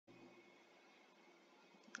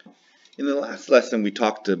In the last lesson, we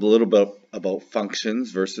talked a little bit about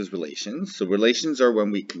functions versus relations. So relations are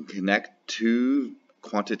when we can connect two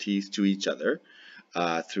quantities to each other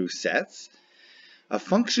through sets. A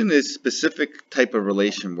function is a specific type of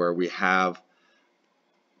relation where we have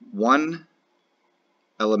one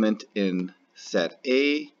element in set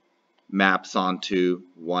A maps onto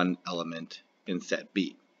one element in set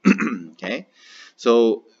B. Okay,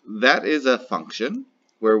 so that is a function.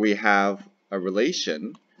 Where we have a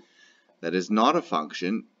relation that is not a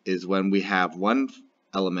function is when we have one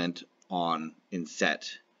element in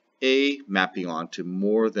set A mapping onto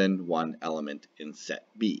more than one element in set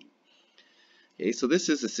B. Okay, so this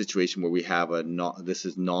is a situation where we have this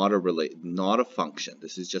is not a function.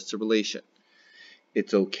 This is just a relation.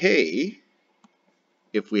 It's okay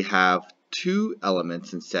if we have two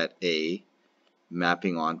elements in set A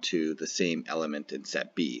mapping onto the same element in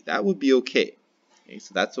set B. That would be okay. Okay,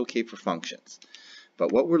 so that's okay for functions.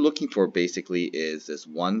 But what we're looking for basically is this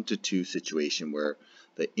 1 to 2 situation where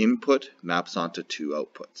the input maps onto two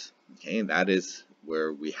outputs. Okay, and that is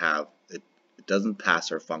where we have it doesn't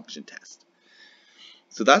pass our function test.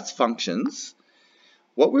 So that's functions.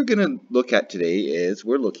 What we're going to look at today is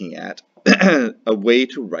we're looking at a way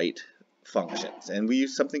to write functions, and we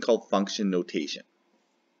use something called function notation.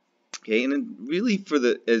 Okay, and really for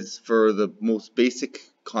the most basic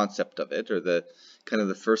concept of it, or the kind of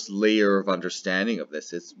the first layer of understanding of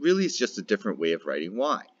this, it's just a different way of writing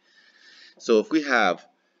y. So if we have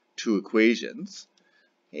two equations,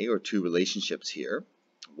 okay, or two relationships here,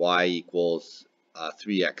 y equals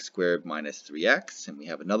 3x squared minus 3x, and we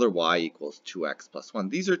have another y equals 2x plus 1.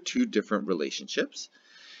 These are two different relationships,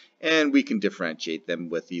 and we can differentiate them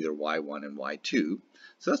with either y1 and y2.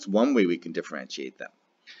 So that's one way we can differentiate them.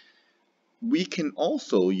 We can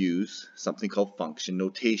also use something called function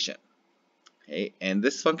notation. Okay, and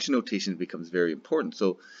this function notation becomes very important.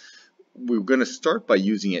 So we're going to start by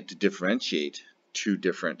using it to differentiate two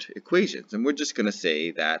different equations. And we're just going to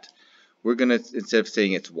say that we're going to, instead of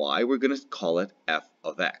saying it's y, we're going to call it f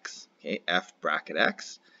of x. Okay, f bracket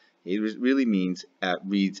x. It really means,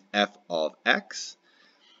 reads f of x.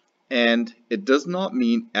 And it does not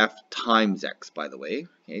mean f times x, by the way.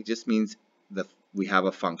 Okay, it just means we have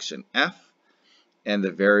a function f, and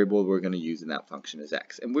the variable we're going to use in that function is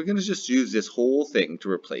x. And we're going to just use this whole thing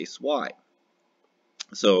to replace y.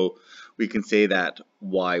 So we can say that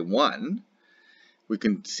y1, we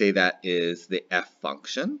can say that is the f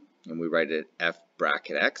function, and we write it f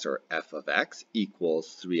bracket x, or f of x,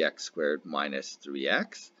 equals 3x squared minus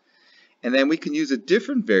 3x. And then we can use a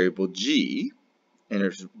different variable g,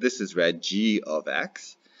 and this is read g of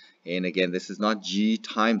x. And again, this is not g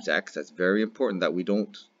times x. That's very important that we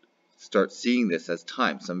don't start seeing this as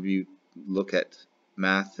time. Some of you look at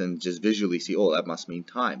math and just visually see, oh, that must mean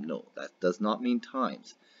time. No, that does not mean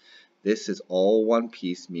times. This is all one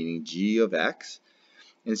piece, meaning g of x.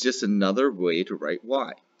 And it's just another way to write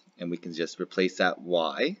y. And we can just replace that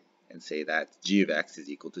y and say that g of x is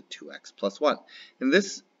equal to 2x plus 1. And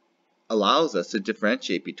this allows us to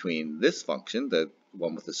differentiate between this function, the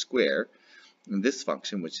one with the square, and this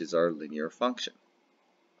function, which is our linear function.